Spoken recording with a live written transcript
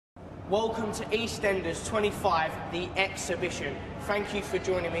Welcome to EastEnders 25, the exhibition. Thank you for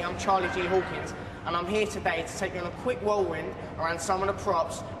joining me. I'm Charlie G Hawkins, and I'm here today to take you on a quick whirlwind around some of the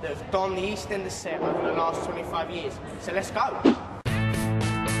props that have donned the EastEnders set over the last 25 years. So let's go.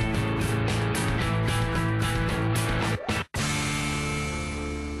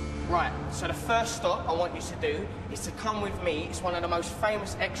 Right, so the first stop I want you to do is to come with me. It's one of the most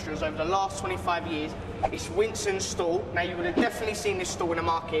famous extras over the last 25 years. It's Winston's stall. Now, you would have definitely seen this stall in the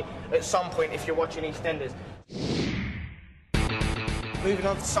market at some point if you're watching EastEnders. Moving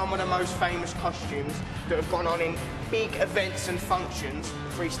on to some of the most famous costumes that have gone on in big events and functions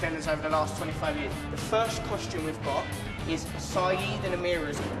for EastEnders over the last 25 years. The first costume we've got is Saeed and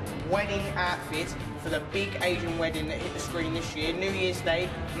Amira's wedding outfit for the big Asian wedding that hit the screen this year. New Year's Day,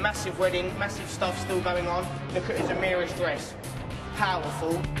 massive wedding, massive stuff still going on. Look at Amira's dress.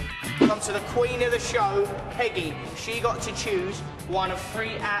 Powerful. Come to the queen of the show, Peggy. She got to choose one of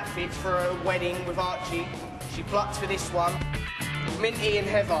 3 outfits for her wedding with Archie. She plucked for this one. Minty and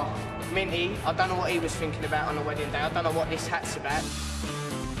Heather. Minty, I don't know what he was thinking about on the wedding day. I don't know what this hat's about.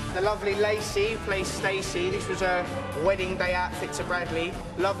 The lovely Lacey, who plays Stacey. This was her wedding day outfit to Bradley.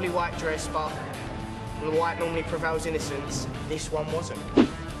 Lovely white dress, but the white normally prevails innocence. This one wasn't.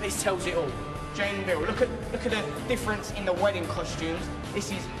 This tells it all. Jane Beale. Look at the difference in the wedding costumes.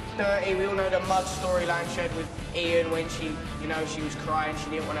 This is dirty. We all know the mud storyline she had with Ian when she was crying. She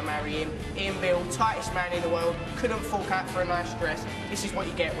didn't want to marry him. Ian Beale, tightest man in the world, couldn't fork out for a nice dress. This is what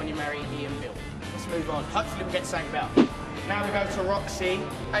you get when you marry Ian Beale. Let's move on. Hopefully we get something better. Now we go to Roxy.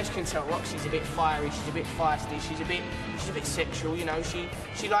 As you can tell, Roxy's a bit fiery, she's a bit feisty, she's a bit sexual, you know,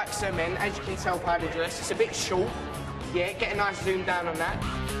 she likes her men. As you can tell by the dress, it's a bit short. Yeah, get a nice zoom down on that.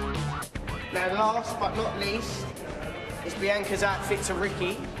 Now last but not least is Bianca's outfit to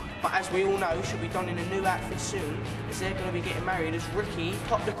Ricky. But as we all know, she'll be donning a new outfit soon, as they're going to be getting married, as Ricky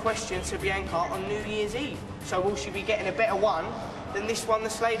popped the question to Bianca on New Year's Eve. So will she be getting a better one than this one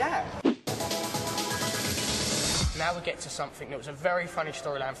that's laid out? Now we get to something that was a very funny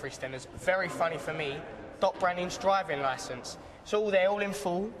storyline for EastEnders, very funny for me, Dot Branning's driving licence. It's all there, all in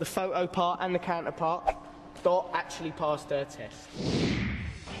full, the photo part and the counterpart. Dot actually passed her test.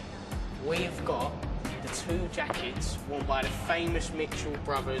 We've got the 2 jackets worn by the famous Mitchell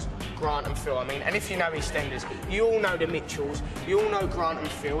brothers, Grant and Phil. I mean, and if you know EastEnders, you all know the Mitchells, you all know Grant and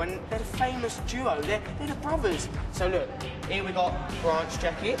Phil, and they're the famous duo, they're the brothers. So look, here we got Grant's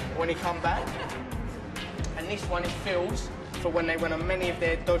jacket when he come back. And this one is Phil's for when they went on many of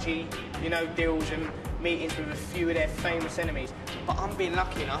their dodgy, deals and meetings with a few of their famous enemies. But I'm being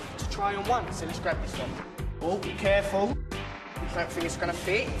lucky enough to try on one, so let's grab this one. Oh, be careful. I don't think it's going to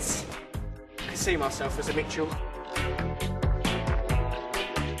fit. I can see myself as a Mitchell.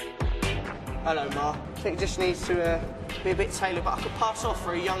 Hello, Ma. I think it just needs to be a bit tailored, but I could pass off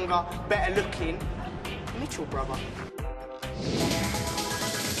for a younger, better-looking Mitchell brother.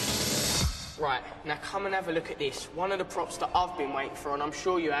 Right, now come and have a look at this. One of the props that I've been waiting for, and I'm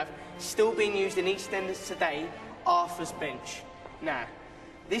sure you have, still being used in EastEnders today, Arthur's bench. Now,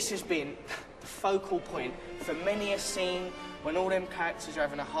 this has been the focal point for many a scene when all them characters are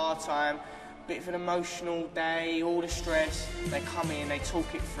having a hard time, bit of an emotional day, all the stress, they come in, they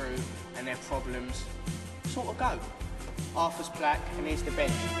talk it through, and their problems sort of go. Arthur's plaque, and here's the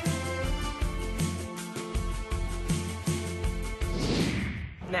bench.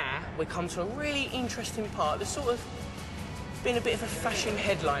 Now, we come to a really interesting part that's sort of been a bit of a fashion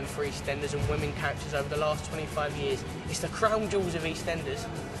headline for EastEnders and women characters over the last 25 years. It's the crown jewels of EastEnders,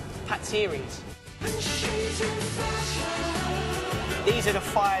 Pat's earrings. These are the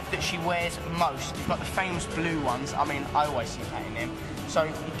 5 that she wears most. You've got the famous blue ones. I mean, I always see Pat in them. So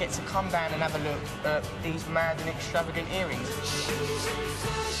you get to come down and have a look at these mad and extravagant earrings.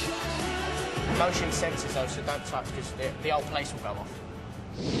 Motion sensors though, so don't touch because the old place will go off.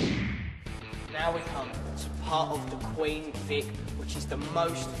 Now we come to part of the Queen Vic, which is the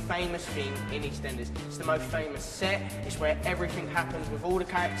most famous thing in EastEnders. It's the most famous set. It's where everything happens with all the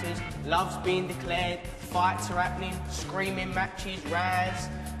characters. Love's being declared, fights are happening, screaming matches, rows,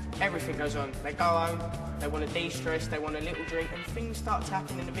 everything goes on. They go home, they want to de-stress, they want a little drink, and things start to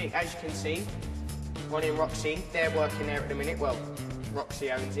happen in the Vic. As you can see, Ronnie and Roxy, they're working there at the minute. Well, Roxy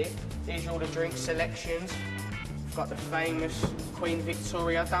owns it. These are all the drink selections. We've got the famous Queen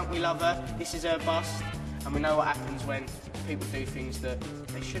Victoria, don't we love her? This is her bust, and we know what happens when people do things that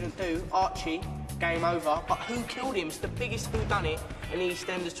they shouldn't do. Archie, game over, but who killed him? It's the biggest whodunit in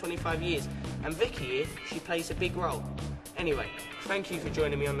EastEnders 25 years. And Vicky here, she plays a big role. Anyway, thank you for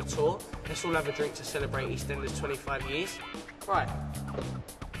joining me on the tour. Let's all have a drink to celebrate EastEnders 25 years. Right.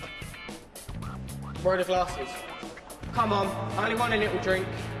 Borrow the glasses. Come on, I only want a little drink.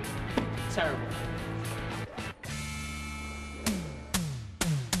 Terrible.